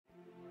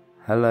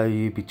Hello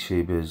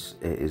YouTubers,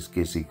 it is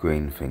Gizzy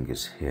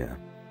Greenfingers here,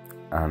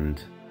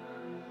 and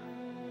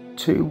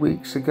 2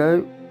 weeks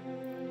ago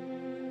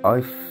I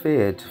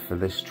feared for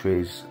this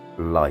tree's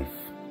life.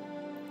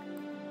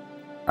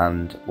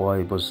 And why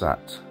was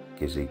that,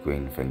 Gizzy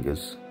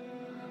Greenfingers?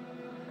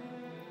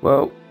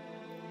 Well,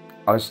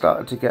 I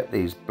started to get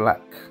these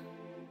black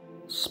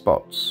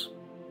spots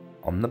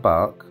on the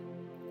bark,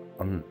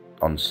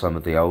 on some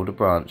of the older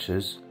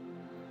branches,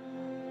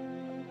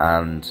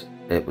 and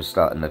it was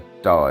starting to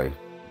die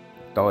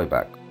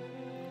back.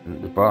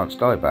 The branch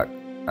died back,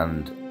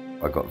 and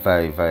I got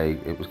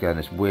it was getting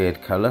this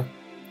weird colour,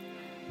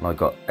 and I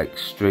got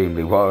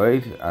extremely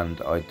worried.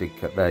 And I did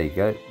cut. There you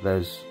go.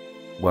 There's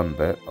one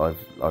bit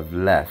I've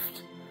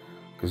left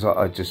because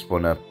I just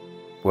want to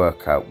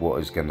work out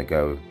what is going to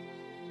go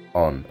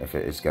on, if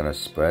it is going to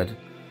spread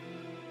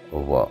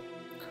or what.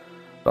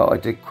 But I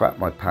did crap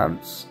my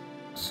pants,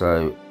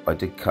 so I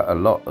did cut a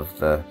lot of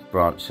the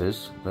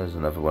branches. There's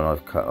another one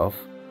I've cut off.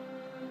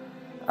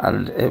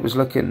 And it was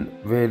looking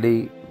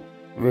really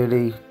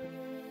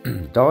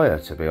dire,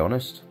 to be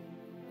honest.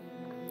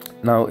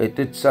 Now, it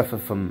did suffer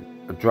from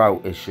a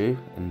drought issue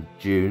in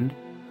June,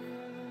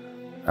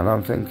 and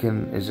I'm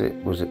thinking,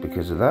 was it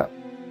because of that?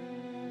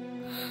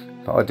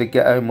 But I did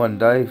get home one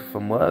day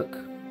from work,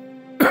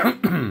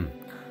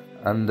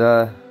 and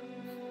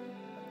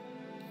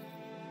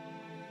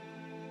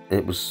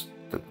it was,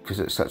 because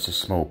it's such a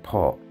small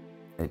pot,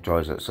 it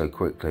dries out so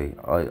quickly.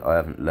 I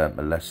haven't learnt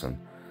my lesson.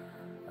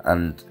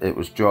 And it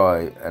was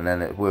dry, and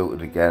then it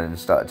wilted again and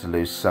started to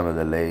lose some of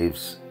the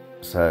leaves.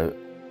 So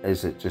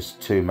is it just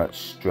too much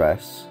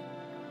stress,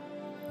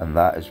 and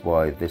that is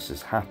why this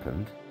has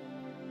happened?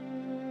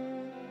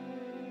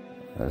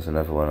 There's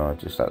another one I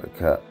just had to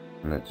cut,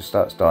 and it just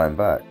starts dying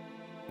back.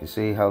 You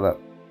see how that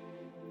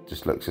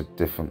just looks a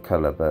different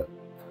colour? But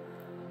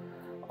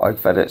I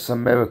fed it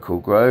some Miracle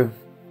Grow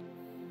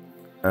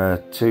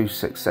 2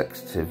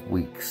 successive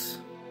weeks,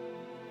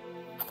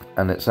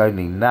 and it's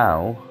only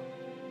now,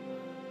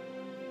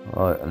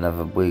 right,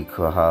 another week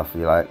or a half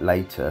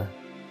later,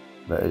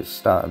 that it's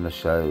starting to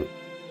show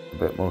a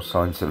bit more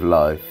signs of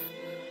life.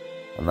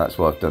 And that's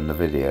why I've done the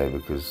video,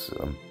 because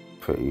I'm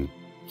pretty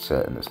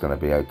certain it's going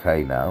to be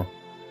okay now.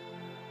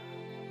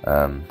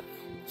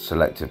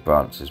 Selective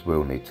branches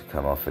will need to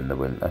come off in the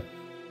winter,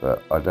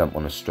 but I don't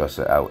want to stress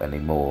it out any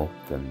more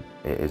than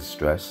it is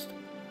stressed.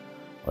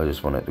 I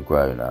just want it to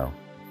grow now.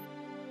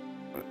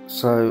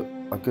 So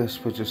I guess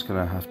we're just going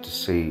to have to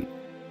see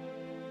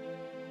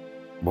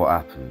what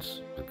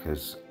happens,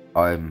 because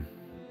I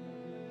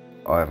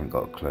haven't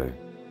got a clue.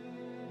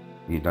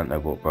 You don't know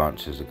what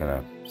branches are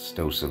going to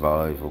still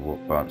survive or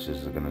what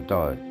branches are going to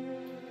die.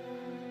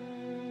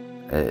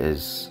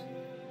 It's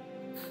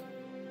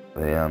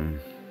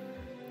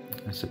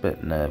a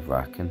bit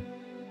nerve-wracking.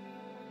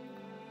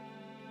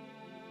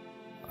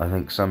 I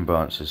think some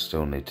branches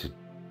still need to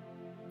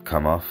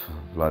come off,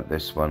 like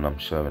this one I'm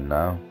showing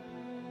now.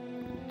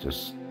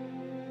 Just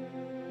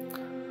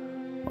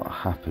not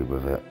happy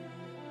with it.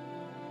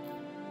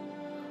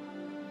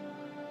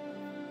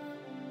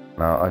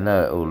 Now, I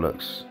know it all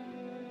looks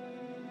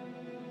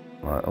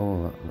like,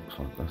 oh, that looks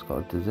like that's got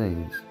a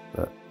disease,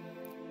 but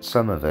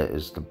some of it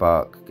is the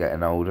bark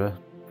getting older,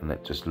 and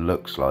it just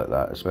looks like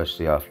that,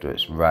 especially after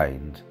it's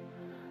rained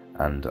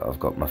and I've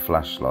got my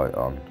flashlight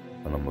on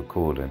and I'm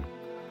recording.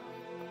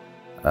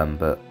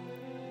 But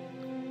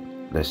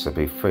this will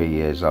be 3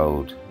 years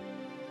old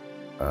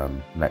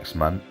next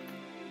month,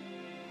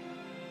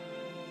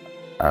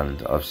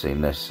 and I've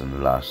seen this in the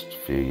last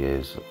few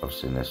years. I've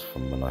seen this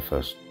from when I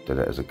first did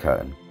it as a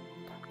cutting.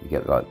 You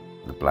get like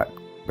the black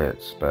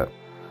bits, but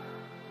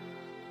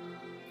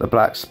the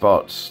black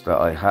spots that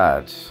I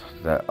had,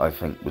 that I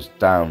think was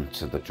down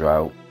to the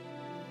drought,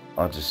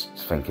 I just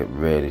think it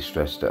really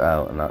stressed it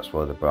out, and that's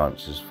why the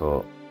branches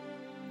thought,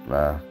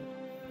 nah,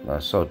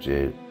 sod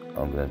you,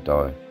 I'm gonna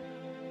die.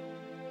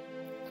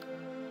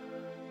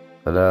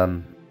 But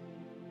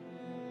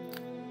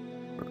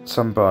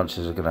some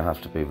branches are gonna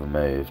have to be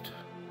removed,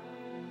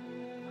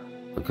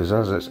 because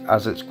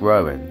as it's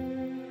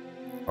growing,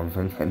 I'm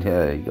thinking,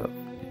 yeah, you got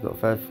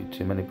very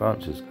too many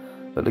branches.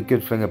 But the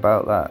good thing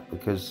about that,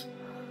 because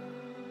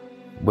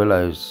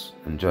willows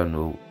in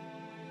general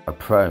are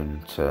prone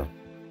to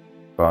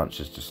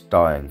branches just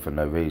dying for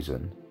no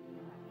reason,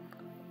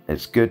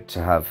 it's good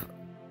to have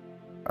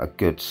a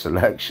good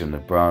selection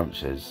of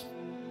branches,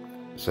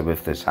 so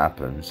if this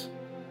happens,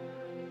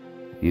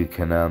 you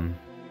can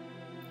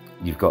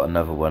you've got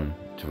another one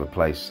to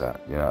replace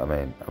that, you know what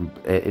I mean?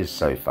 It is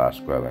so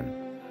fast growing,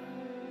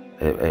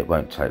 it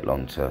won't take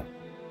long to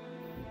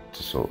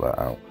sort that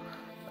out.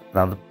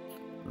 Now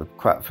the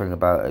crap thing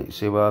about it, you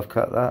see where I've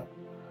cut that?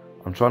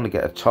 I'm trying to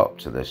get a top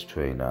to this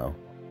tree now,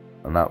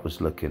 and that was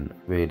looking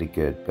really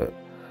good, but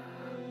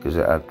because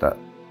it had that,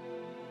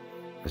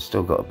 it's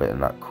still got a bit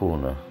in that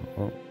corner.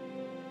 Oh,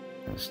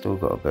 it's still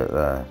got a bit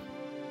there.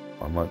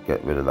 I might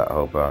get rid of that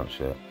whole branch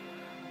here.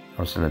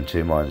 I'm still in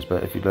two minds,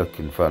 but if you look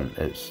in front,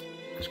 it's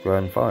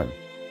growing fine.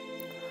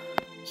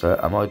 So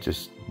am I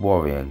just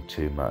worrying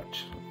too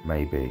much?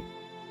 Maybe.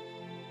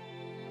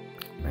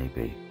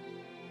 maybe.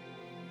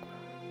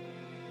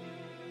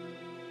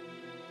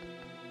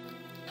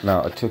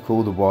 Now I took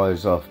all the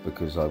wires off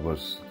because I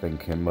was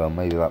thinking, well,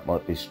 maybe that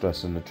might be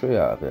stressing the tree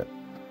out a bit.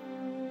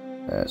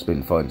 It's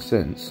been fine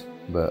since,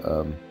 but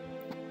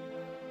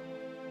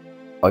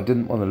I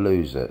didn't want to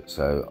lose it,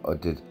 so I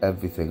did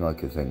everything I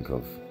could think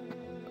of.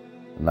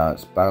 And now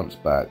it's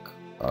bounced back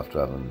after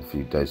having a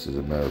few doses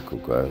of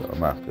Miracle-Gro.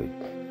 I'm happy.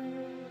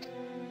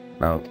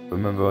 Now,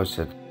 remember I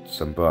said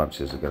some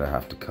branches are going to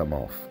have to come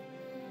off.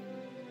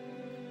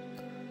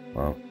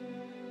 Well,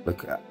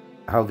 look at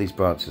how these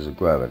branches are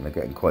growing. They're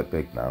getting quite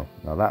big now.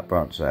 Now that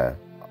branch there,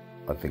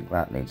 I think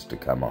that needs to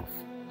come off,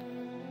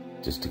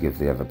 just to give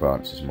the other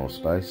branches more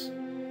space.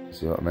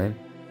 See what I mean?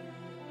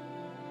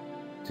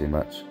 Too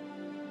much?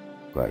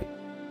 Great.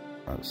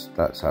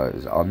 That's how it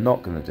is. I'm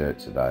not going to do it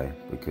today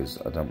because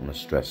I don't want to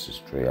stress this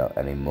tree out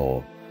any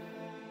more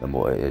than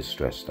what it is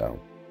stressed out.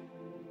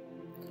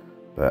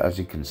 But as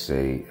you can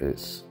see,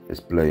 it's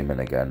blooming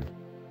again.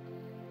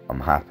 I'm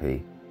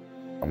happy.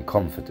 I'm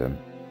confident.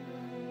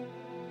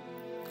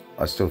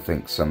 I still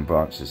think some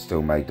branches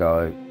still may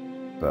die,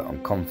 but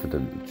I'm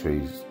confident the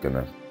tree's going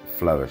to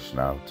flourish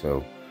now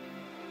till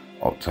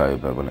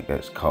October when it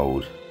gets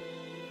cold.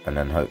 And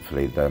then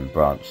hopefully them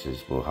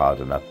branches will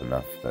harden up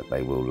enough that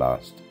they will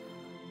last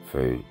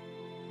through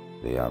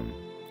the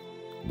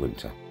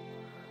winter.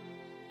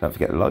 Don't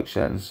forget to like,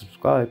 share and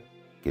subscribe.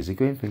 Gizzy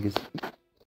Green Fingers.